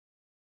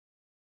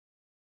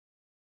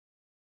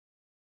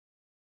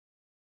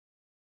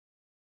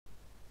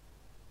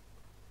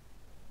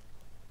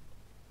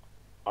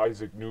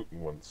Isaac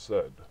Newton once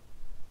said,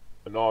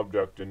 "An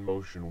object in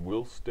motion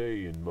will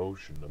stay in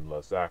motion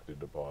unless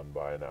acted upon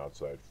by an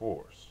outside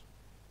force."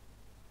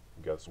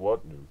 Guess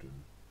what,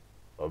 Newton?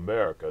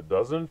 America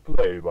doesn't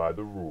play by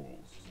the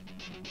rules.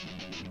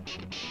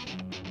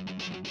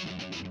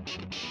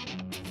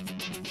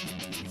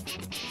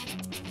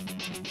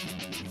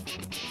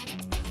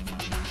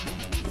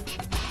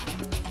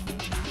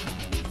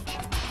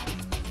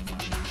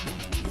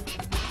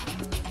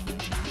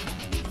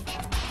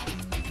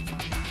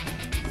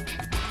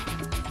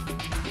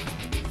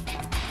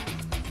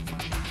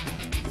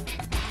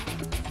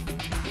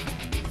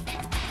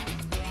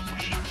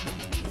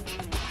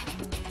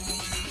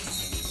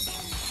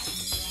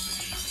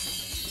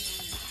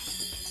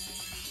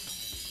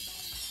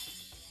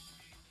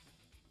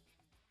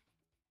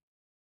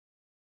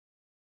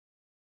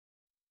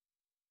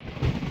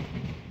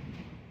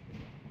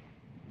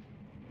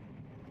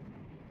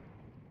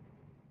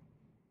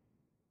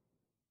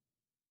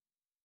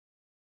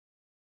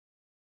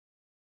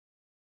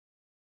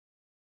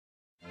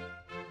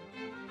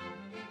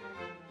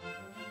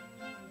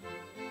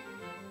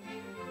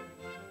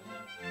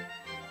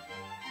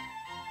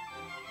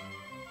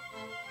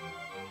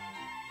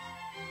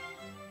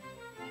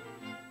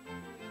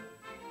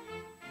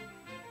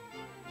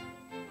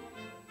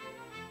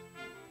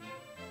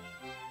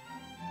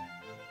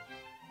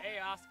 Hey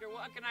Oscar,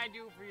 what can I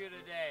do for you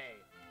today?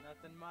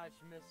 Nothing much,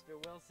 Mr.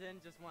 Wilson.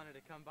 Just wanted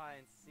to come by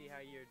and see how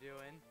you're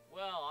doing.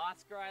 Well,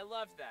 Oscar, I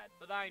loved that,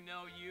 but I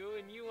know you,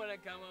 and you want to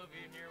come over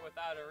here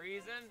without a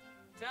reason.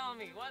 Tell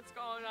me, what's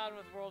going on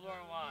with World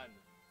War I?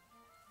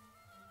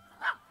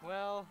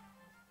 Well,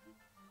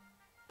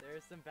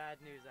 there's some bad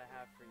news I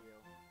have for you.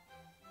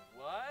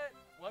 What?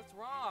 What's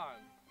wrong?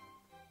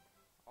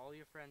 All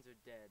your friends are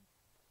dead.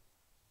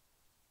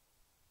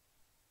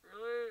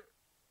 Really?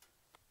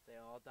 They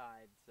all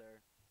died,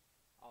 sir.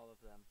 All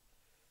of them.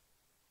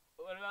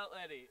 What about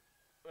Lenny?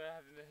 What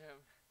happened to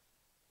him?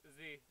 Is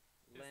he...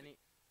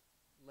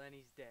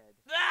 Lenny's dead.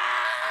 Ah!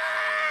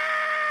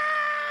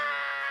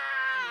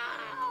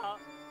 I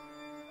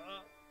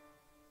know.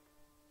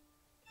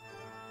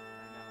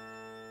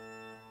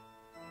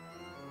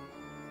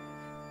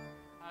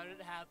 How did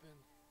it happen?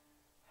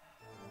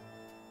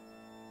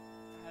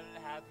 How did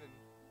it happen?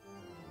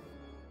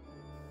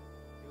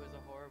 It was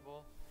a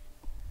horrible...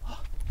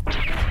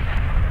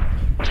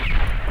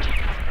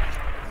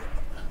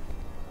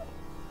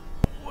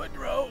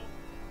 Woodrow,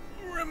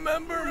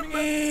 remember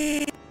me?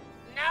 No!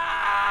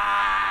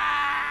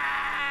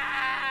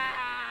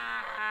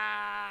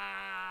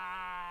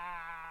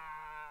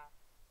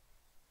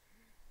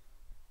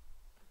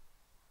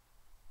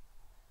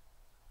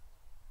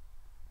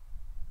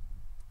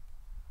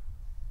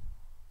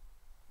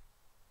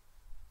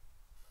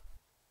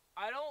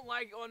 I don't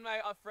like when my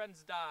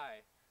friends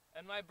die,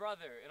 and my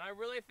brother, and I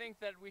really think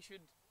that we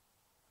should,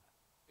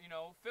 you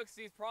know, fix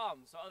these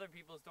problems so other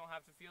people don't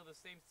have to feel the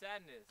same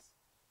sadness.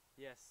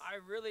 Yes. I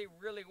really,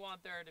 really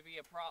want there to be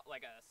a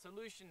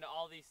solution to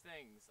all these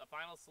things, a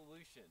final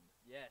solution.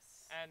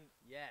 Yes. And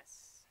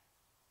yes.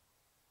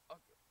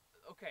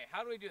 Okay,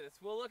 how do we do this?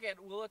 We'll look at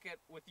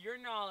with your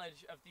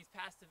knowledge of these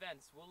past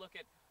events. We'll look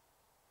at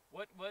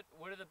what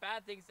are the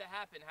bad things that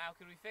happen? How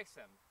can we fix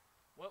them?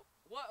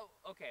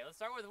 Okay, let's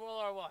start with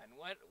World War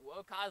I.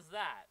 What caused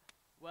that?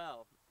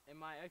 Well, in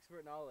my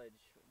expert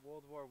knowledge,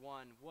 World War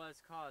I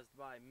was caused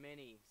by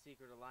many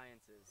secret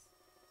alliances.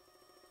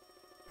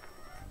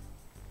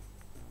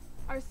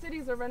 Our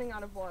cities are running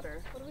out of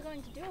water. What are we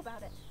going to do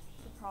about it?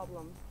 The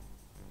problem.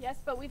 Yes,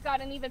 but we've got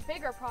an even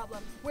bigger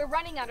problem. We're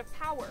running out of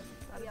power.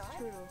 That is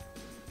true.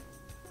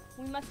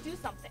 We must do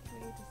something. We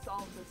need to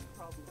solve this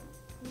problem.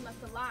 We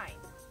must align.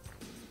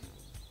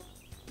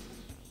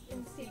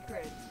 In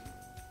secret.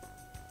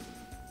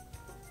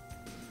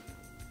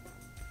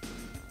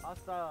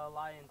 Hostile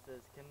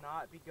alliances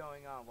cannot be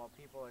going on while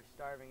people are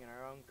starving in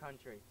our own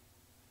country.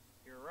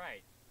 You're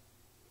right.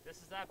 This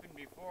has happened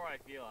before, I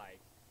feel like.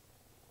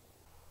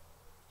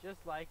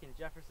 Just like in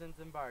Jefferson's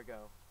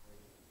embargo.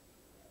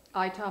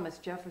 I, Thomas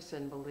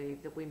Jefferson,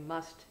 believe that we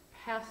must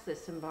pass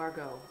this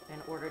embargo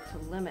in order to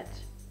limit,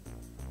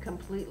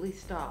 completely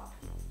stop,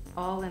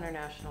 all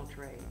international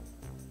trade.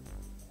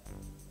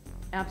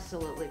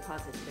 Absolutely,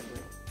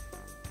 positively.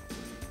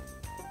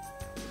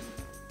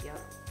 Yep.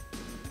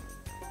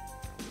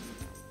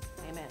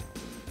 Amen.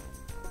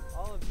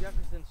 All of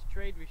Jefferson's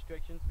trade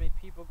restrictions made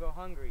people go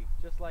hungry,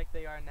 just like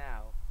they are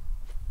now.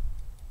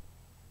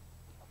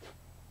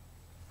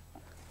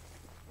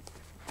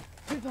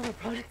 Please, on our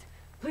product.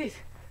 Please,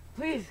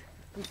 please,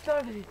 I'm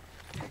starving.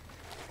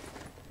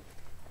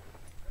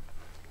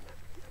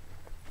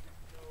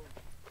 So,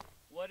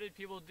 what did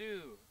people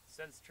do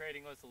since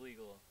trading was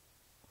illegal?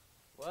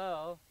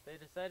 Well, they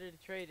decided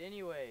to trade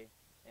anyway,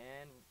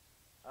 and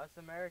us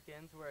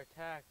Americans were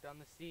attacked on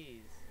the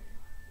seas.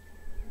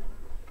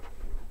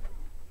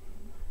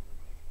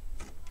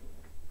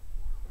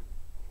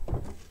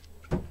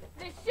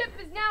 This ship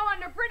is now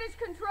under British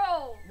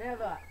control.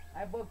 Never.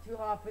 I worked too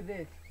hard for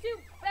this. Too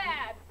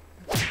bad.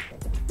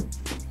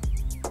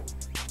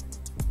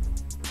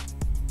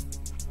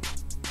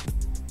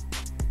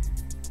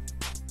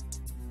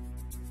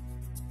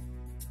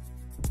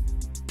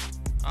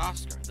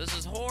 Oscar. This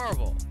is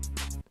horrible.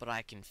 But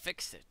I can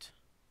fix it.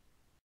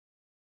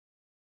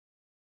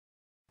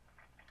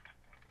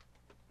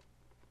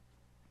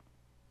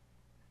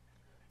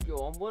 Yo,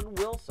 I'm Woodrow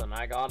Wilson.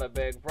 I got a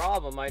big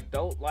problem. I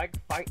don't like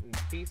fighting.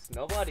 Peace,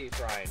 nobody's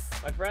trying.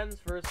 My friends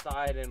first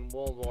died in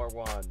World War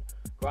I.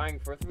 Crying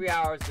for 3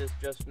 hours is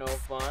just no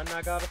fun.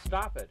 I gotta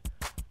stop it.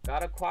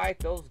 Gotta quiet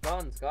those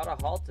guns. Gotta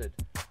halt it.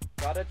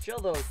 Gotta chill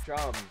those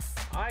drums.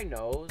 I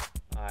knows.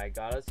 I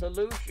got a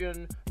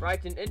solution.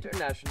 Write an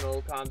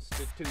international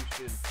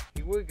constitution.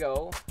 Here we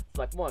go. It's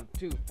like 1,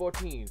 2,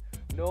 14.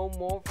 No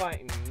more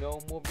fighting.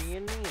 No more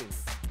being mean.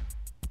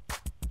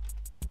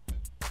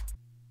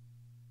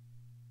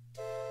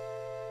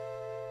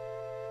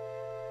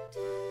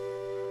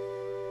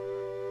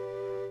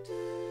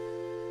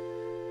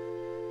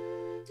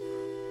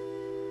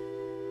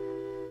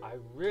 I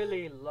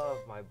really love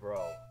my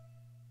bro.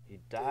 He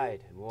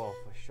died in war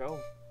for show.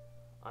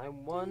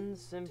 I'm one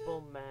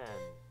simple man.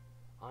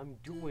 I'm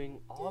doing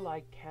all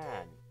I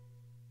can.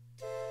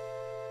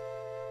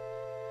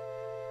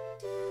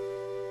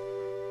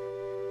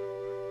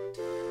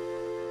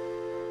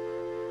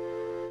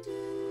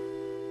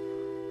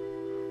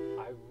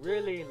 I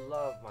really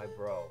love my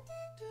bro.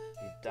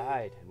 He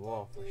died in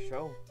war for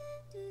show.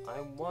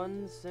 I'm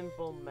one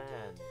simple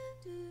man.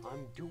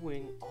 I'm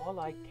doing all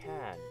I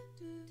can.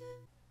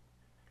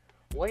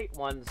 Wait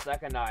 1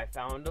 second, I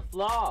found a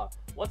flaw.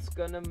 What's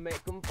gonna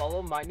make them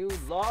follow my new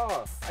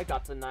law? I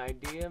got an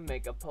idea,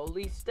 make a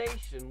police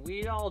station.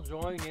 We all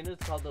join in,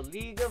 it's called the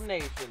League of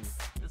Nations.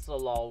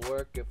 This'll all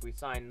work if we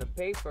sign the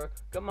paper.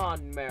 Come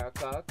on,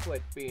 America,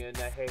 quit being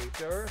a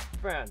hater.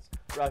 France,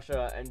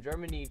 Russia, and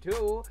Germany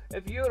too.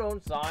 If you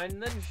don't sign,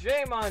 then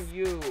shame on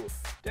you.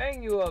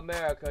 Dang you,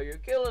 America, you're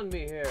killing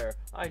me here.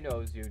 I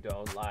knows you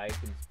don't like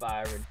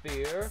inspiring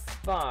fear.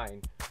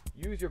 Fine.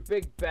 Use your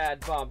big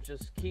bad bomb,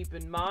 just keep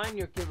in mind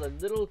you're killing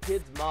little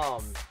kids'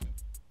 moms.